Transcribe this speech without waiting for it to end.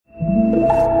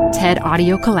TED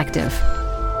Audio Collective.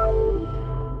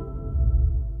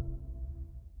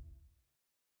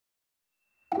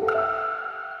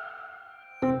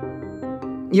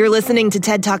 You're listening to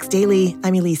TED Talks Daily.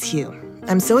 I'm Elise Hu.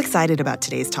 I'm so excited about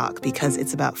today's talk because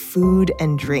it's about food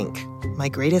and drink, my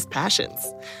greatest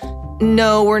passions.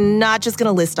 No, we're not just going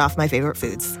to list off my favorite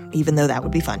foods, even though that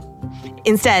would be fun.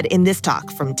 Instead, in this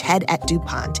talk from TED at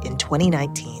DuPont in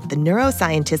 2019, the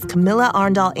neuroscientist Camilla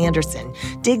Arndal Andersen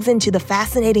digs into the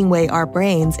fascinating way our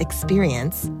brains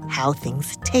experience how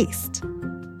things taste.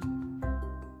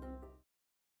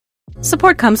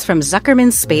 Support comes from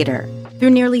Zuckerman Spader.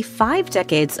 Through nearly 5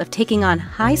 decades of taking on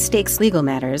high-stakes legal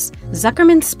matters,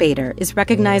 Zuckerman Spader is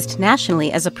recognized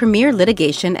nationally as a premier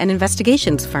litigation and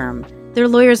investigations firm. Their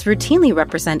lawyers routinely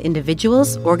represent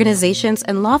individuals, organizations,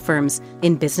 and law firms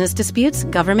in business disputes,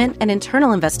 government and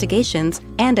internal investigations,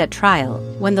 and at trial,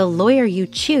 when the lawyer you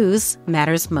choose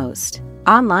matters most.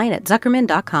 Online at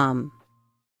Zuckerman.com.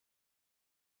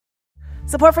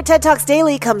 Support for TED Talks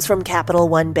Daily comes from Capital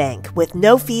One Bank. With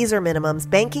no fees or minimums,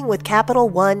 banking with Capital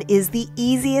One is the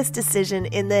easiest decision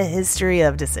in the history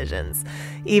of decisions.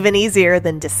 Even easier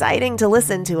than deciding to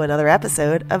listen to another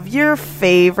episode of your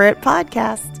favorite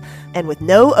podcast. And with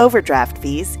no overdraft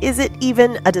fees, is it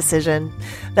even a decision?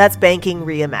 That's banking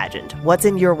reimagined. What's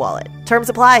in your wallet? Terms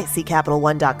apply. See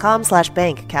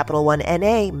CapitalOne.com/bank. Capital One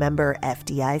N.A. member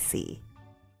FDIC.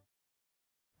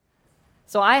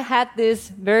 So I had this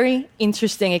very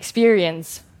interesting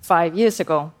experience 5 years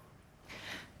ago.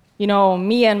 You know,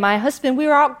 me and my husband, we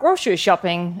were out grocery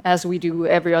shopping as we do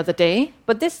every other day.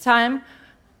 But this time,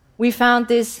 we found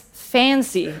this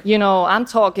fancy, I'm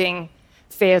talking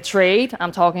fair trade,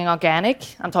 I'm talking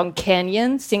organic, I'm talking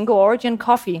Kenyan, single origin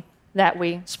coffee that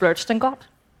we splurged and got.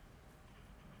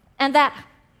 And that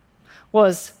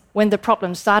was when the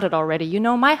problem started already.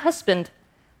 My husband,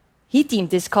 he deemed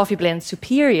this coffee blend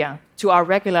superior to our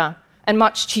regular and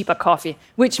much cheaper coffee,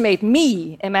 which made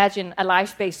me imagine a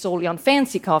life based solely on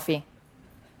fancy coffee.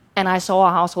 And I saw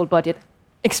our household budget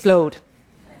explode.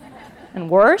 And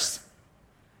worse,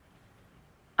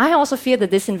 I also feared that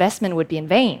this investment would be in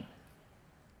vain,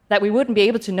 that we wouldn't be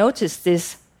able to notice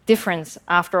this difference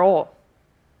after all.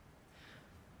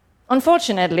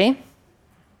 Unfortunately,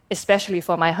 especially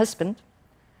for my husband,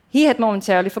 he had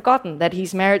momentarily forgotten that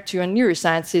he's married to a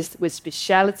neuroscientist with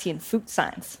specialty in food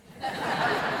science.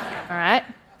 All right?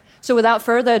 So without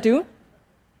further ado,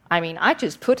 I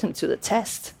just put him to the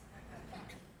test.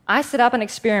 I set up an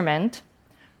experiment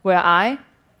where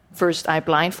first I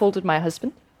blindfolded my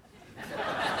husband.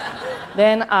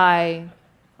 Then I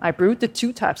brewed the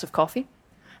 2 types of coffee,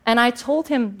 and I told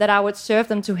him that I would serve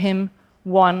them to him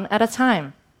one at a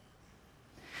time.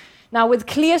 Now, with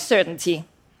clear certainty,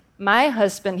 my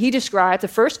husband, he described the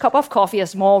first cup of coffee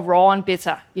as more raw and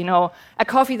bitter. A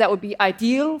coffee that would be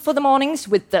ideal for the mornings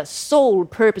with the sole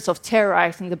purpose of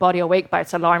terrorizing the body awake by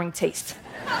its alarming taste.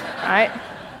 Right?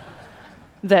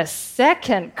 The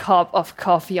second cup of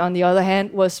coffee, on the other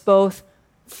hand, was both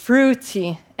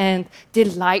fruity and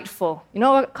delightful.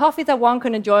 A coffee that one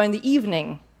can enjoy in the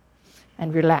evening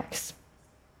and relax.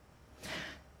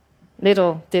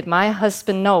 Little did my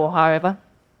husband know, however,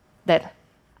 that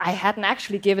I hadn't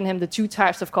actually given him the 2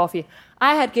 types of coffee.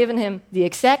 I had given him the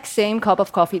exact same cup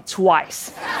of coffee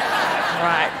twice.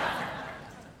 Right.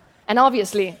 And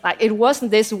obviously, it wasn't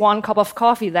this one cup of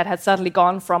coffee that had suddenly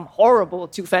gone from horrible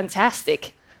to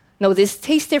fantastic. No, this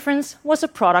taste difference was a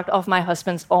product of my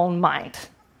husband's own mind,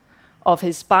 of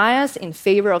his bias in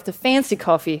favor of the fancy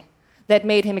coffee that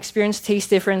made him experience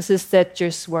taste differences that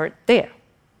just weren't there.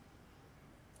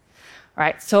 All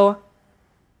right, so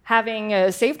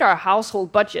having saved our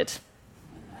household budget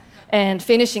and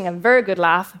finishing a very good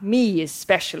laugh, me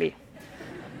especially,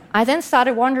 I then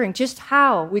started wondering just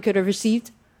how we could have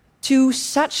received 2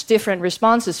 such different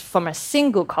responses from a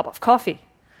single cup of coffee.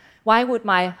 Why would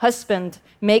my husband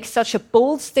make such a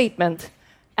bold statement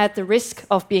at the risk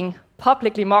of being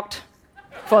publicly mocked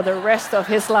for the rest of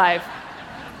his life?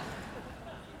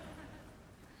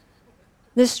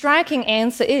 The striking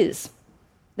answer is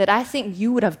that I think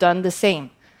you would have done the same.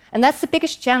 And that's the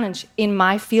biggest challenge in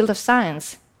my field of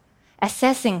science,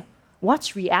 assessing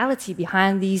what's reality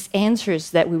behind these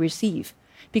answers that we receive.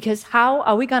 Because how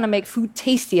are we going to make food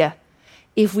tastier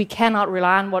if we cannot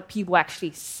rely on what people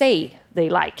actually say they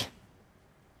like?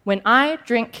 When I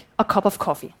drink a cup of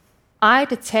coffee, I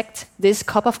detect this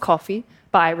cup of coffee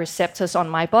by receptors on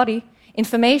my body,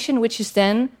 information which is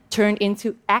then turned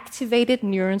into activated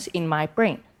neurons in my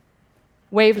brain.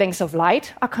 Wavelengths of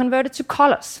light are converted to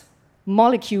colors.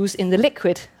 Molecules in the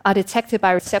liquid are detected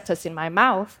by receptors in my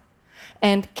mouth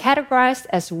and categorized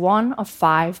as one of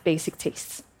 5 basic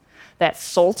tastes. That's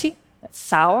salty, That's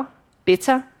sour,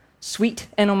 bitter, sweet,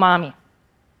 and umami.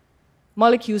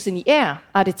 Molecules in the air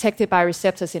are detected by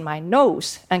receptors in my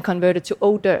nose and converted to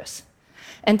odors.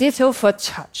 And ditto for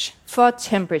touch, for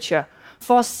temperature,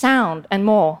 for sound, and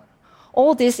more.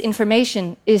 All this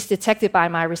information is detected by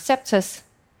my receptors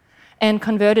and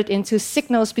converted into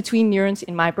signals between neurons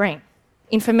in my brain.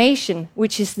 Information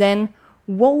which is then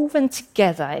woven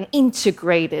together and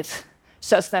integrated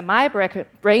such that my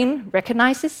brain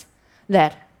recognizes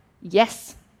that,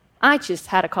 yes, I just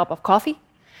had a cup of coffee,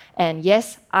 and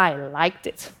yes, I liked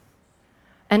it.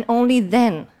 And only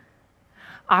then,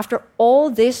 after all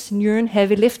this neuron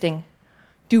heavy lifting,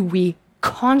 do we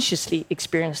consciously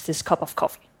experience this cup of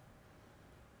coffee.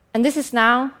 And this is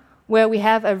now where we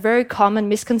have a very common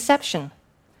misconception.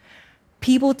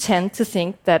 People tend to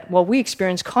think that what we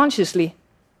experience consciously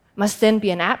must then be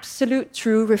an absolute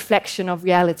true reflection of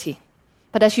reality.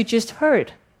 But as you just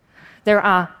heard, there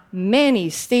are many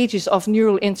stages of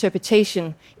neural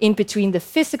interpretation in between the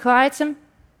physical item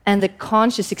and the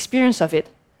conscious experience of it,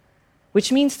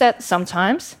 which means that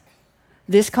sometimes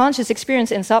this conscious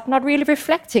experience ends up not really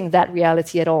reflecting that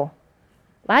reality at all,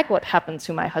 like what happened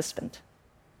to my husband.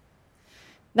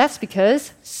 That's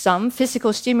because some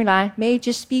physical stimuli may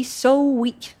just be so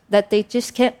weak that they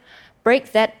just can't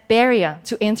break that barrier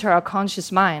to enter our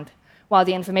conscious mind, while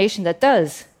the information that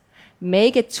does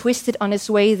may get twisted on its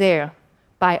way there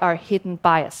by our hidden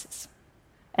biases.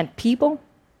 And people,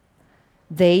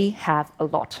 they have a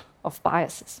lot of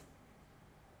biases.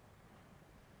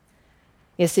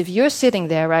 Yes, if you're sitting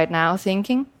there right now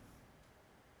thinking,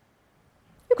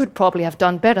 you could probably have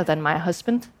done better than my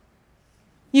husband,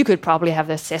 you could probably have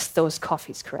assessed those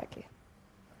coffees correctly,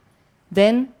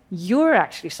 then you're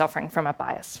actually suffering from a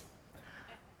bias.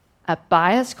 A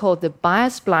bias called the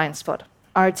bias blind spot,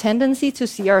 our tendency to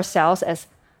see ourselves as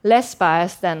less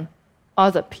biased than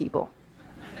other people.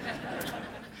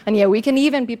 And yeah, we can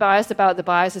even be biased about the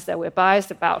biases that we're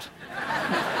biased about.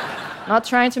 Not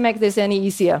trying to make this any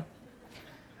easier.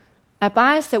 A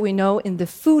bias that we know in the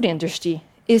food industry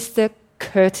is the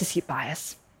courtesy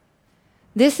bias.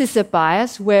 This is a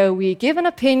bias where we give an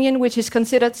opinion which is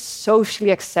considered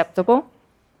socially acceptable,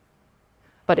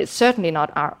 but it's certainly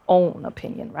not our own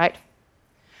opinion, right?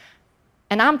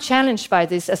 And I'm challenged by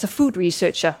this as a food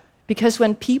researcher, because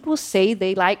when people say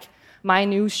they like my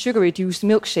new sugar-reduced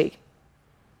milkshake,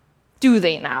 do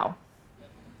they now?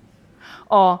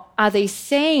 Or are they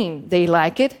saying they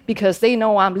like it because they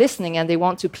know I'm listening and they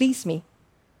want to please me?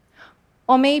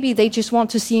 Or maybe they just want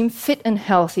to seem fit and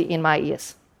healthy in my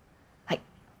ears.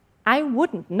 I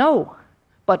wouldn't know.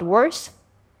 But worse,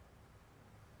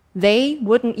 they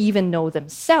wouldn't even know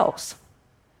themselves.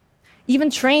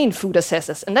 Even trained food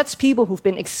assessors, and that's people who've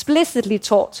been explicitly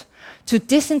taught to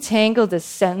disentangle the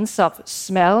sense of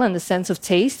smell and the sense of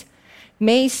taste,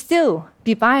 may still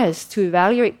be biased to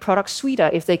evaluate products sweeter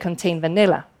if they contain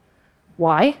vanilla.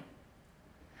 Why?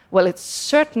 Well, it's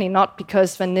certainly not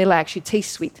because vanilla actually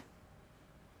tastes sweet.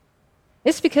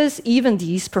 It's because even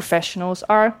these professionals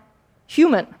are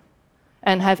human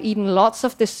and have eaten lots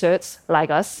of desserts like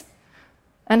us,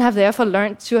 and have therefore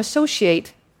learned to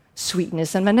associate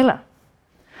sweetness and vanilla.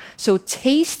 So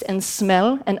taste and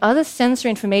smell and other sensory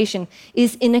information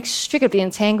is inextricably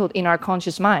entangled in our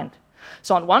conscious mind.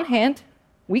 So on one hand,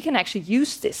 we can actually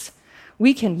use this.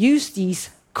 We can use these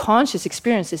conscious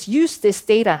experiences, use this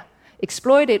data,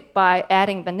 exploit it by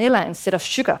adding vanilla instead of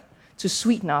sugar to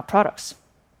sweeten our products.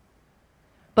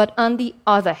 But on the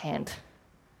other hand,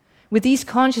 with these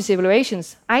conscious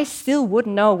evaluations, I still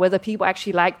wouldn't know whether people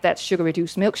actually like that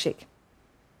sugar-reduced milkshake.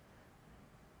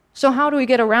 So how do we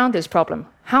get around this problem?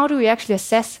 How do we actually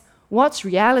assess what's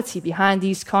reality behind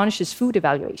these conscious food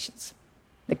evaluations?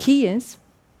 The key is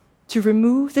to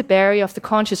remove the barrier of the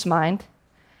conscious mind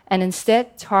and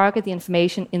instead target the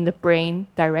information in the brain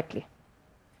directly.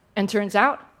 And turns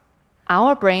out,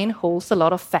 our brain holds a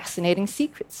lot of fascinating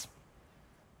secrets.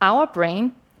 Our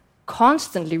brain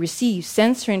constantly receives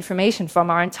sensory information from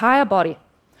our entire body,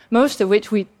 most of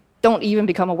which we don't even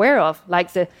become aware of,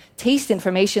 like the taste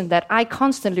information that I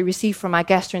constantly receive from my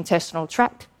gastrointestinal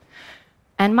tract.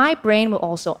 And my brain will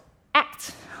also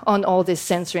act on all this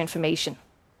sensory information.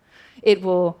 It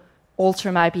will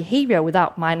alter my behavior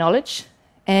without my knowledge,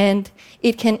 and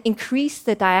it can increase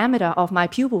the diameter of my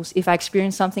pupils if I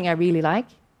experience something I really like,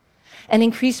 and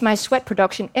increase my sweat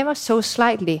production ever so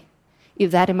slightly if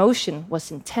that emotion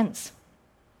was intense.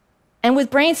 And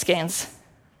with brain scans,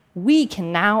 we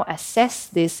can now assess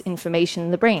this information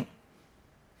in the brain.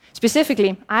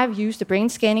 Specifically, I've used a brain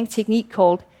scanning technique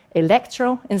called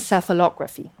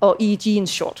electroencephalography, or EEG in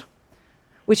short,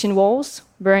 which involves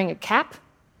wearing a cap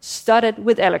studded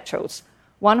with electrodes,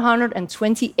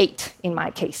 128 in my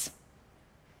case.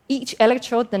 Each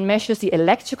electrode then measures the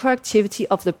electrical activity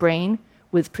of the brain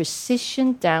with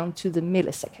precision down to the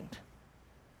millisecond.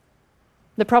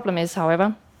 The problem is,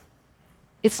 however,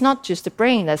 it's not just the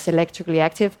brain that's electrically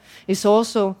active, it's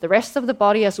also the rest of the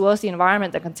body as well as the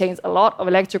environment that contains a lot of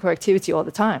electrical activity all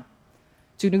the time.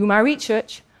 To do my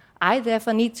research, I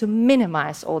therefore need to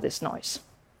minimize all this noise.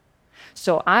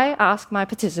 So I asked my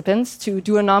participants to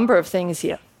do a number of things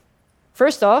here.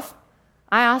 First off,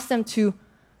 I asked them to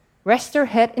rest their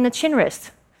head in a chin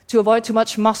rest to avoid too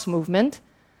much muscle movement.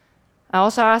 I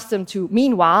also asked them to,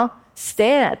 meanwhile,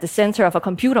 stare at the center of a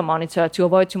computer monitor to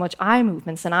avoid too much eye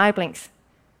movements and eye blinks.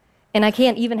 And I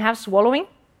can't even have swallowing.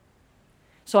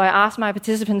 So I asked my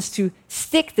participants to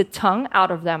stick the tongue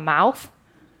out of their mouth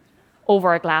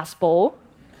over a glass bowl.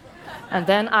 And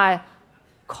then I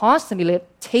constantly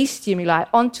let taste stimuli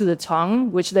onto the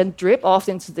tongue, which then drip off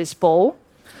into this bowl.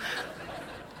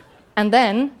 And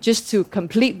then, just to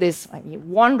complete this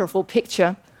wonderful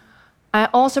picture, I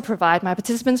also provide my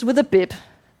participants with a bib,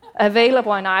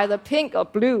 available in either pink or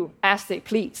blue, as they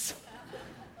please.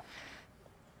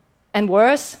 And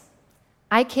worse,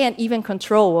 I can't even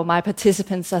control what my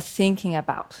participants are thinking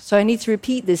about. So I need to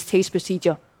repeat this taste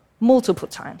procedure multiple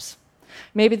times.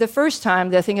 Maybe the first time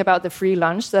they're thinking about the free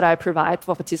lunch that I provide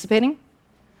for participating.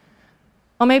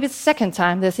 Or maybe the second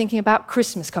time they're thinking about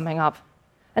Christmas coming up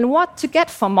and what to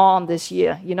get for mom this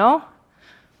year, you know?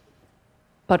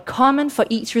 But common for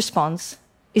each response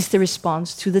is the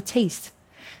response to the taste.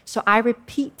 So I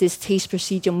repeat this taste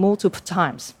procedure multiple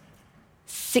times,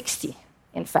 60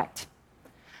 in fact.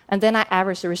 And then I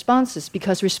average the responses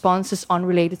because responses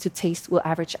unrelated to taste will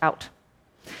average out.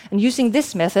 And using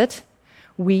this method,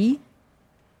 we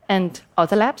and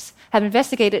other labs have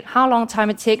investigated how long time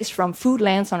it takes from food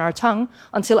lands on our tongue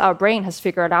until our brain has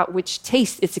figured out which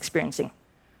taste it's experiencing.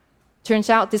 Turns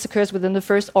out this occurs within the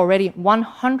first already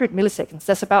 100 milliseconds.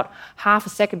 That's about half a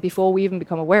second before we even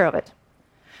become aware of it.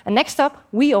 And next up,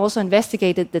 we also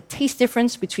investigated the taste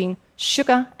difference between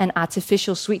sugar and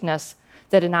artificial sweeteners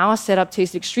that in our setup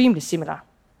tasted extremely similar.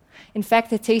 In fact,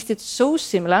 they tasted so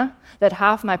similar that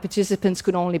half my participants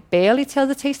could only barely tell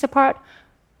the taste apart,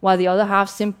 while the other half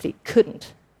simply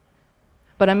couldn't.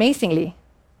 But amazingly,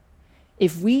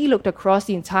 if we looked across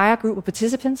the entire group of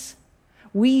participants,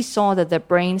 we saw that their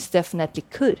brains definitely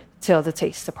could tell the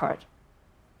taste apart.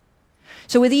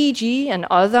 So with EEG and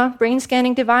other brain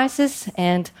scanning devices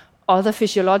and other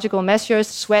physiological measures,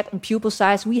 sweat and pupil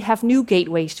size, we have new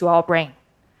gateways to our brain.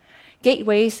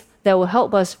 Gateways that will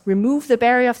help us remove the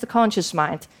barrier of the conscious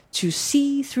mind to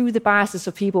see through the biases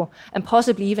of people and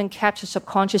possibly even capture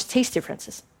subconscious taste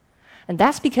differences. And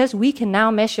that's because we can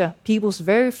now measure people's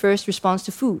very first response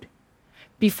to food,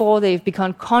 before they've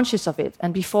become conscious of it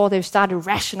and before they've started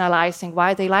rationalizing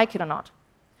why they like it or not.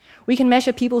 We can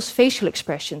measure people's facial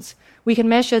expressions. We can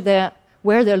measure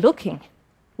where they're looking.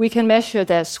 We can measure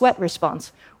their sweat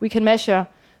response. We can measure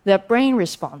their brain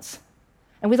response.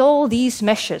 And with all these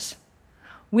measures,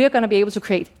 we're going to be able to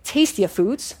create tastier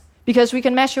foods because we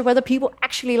can measure whether people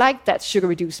actually like that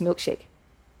sugar-reduced milkshake.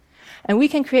 And we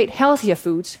can create healthier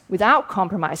foods without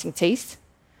compromising taste,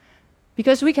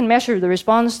 because we can measure the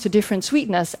response to different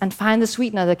sweeteners and find the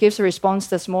sweetener that gives a response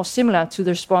that's more similar to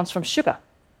the response from sugar.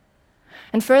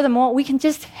 And furthermore, we can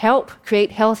just help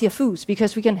create healthier foods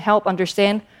because we can help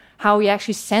understand how we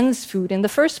actually sense food in the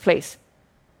first place,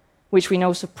 which we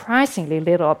know surprisingly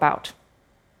little about.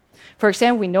 For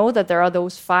example, we know that there are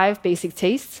those 5 basic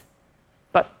tastes,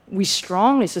 but we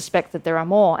strongly suspect that there are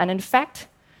more. And in fact,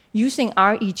 using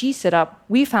our EEG setup,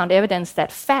 we found evidence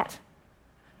that fat,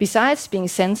 besides being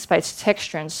sensed by its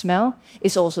texture and smell,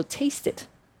 is also tasted,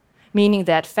 meaning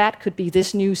that fat could be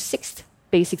this new 6th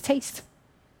basic taste.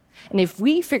 And if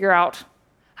we figure out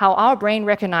how our brain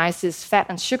recognizes fat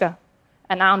and sugar,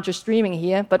 and now I'm just dreaming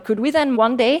here, but could we then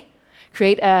one day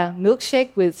create a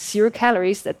milkshake with 0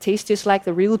 calories that tastes just like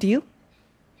the real deal?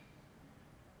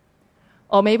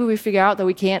 Or maybe we figure out that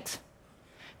we can't,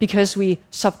 because we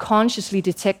subconsciously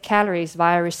detect calories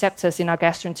via receptors in our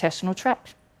gastrointestinal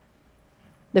tract.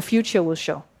 The future will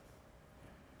show.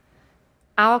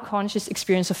 Our conscious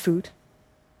experience of food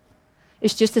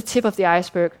is just the tip of the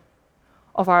iceberg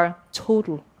of our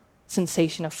total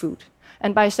sensation of food.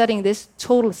 And by studying this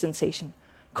total sensation,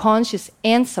 conscious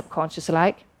and subconscious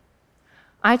alike,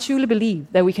 I truly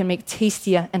believe that we can make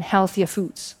tastier and healthier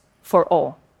foods for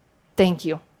all. Thank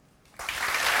you.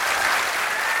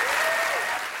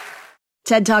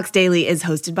 TED Talks Daily is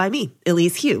hosted by me,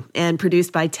 Elise Hugh, and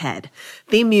produced by TED.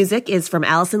 Theme music is from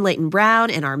Allison Leighton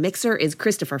Brown, and our mixer is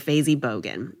Christopher Fazy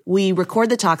Bogan. We record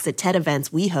the talks at TED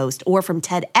events we host or from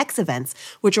TEDx events,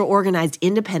 which are organized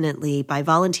independently by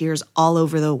volunteers all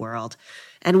over the world.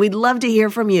 And we'd love to hear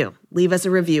from you. Leave us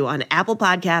a review on Apple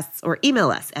Podcasts or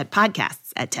email us at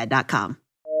podcasts@ted.com.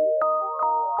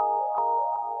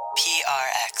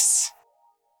 PRX.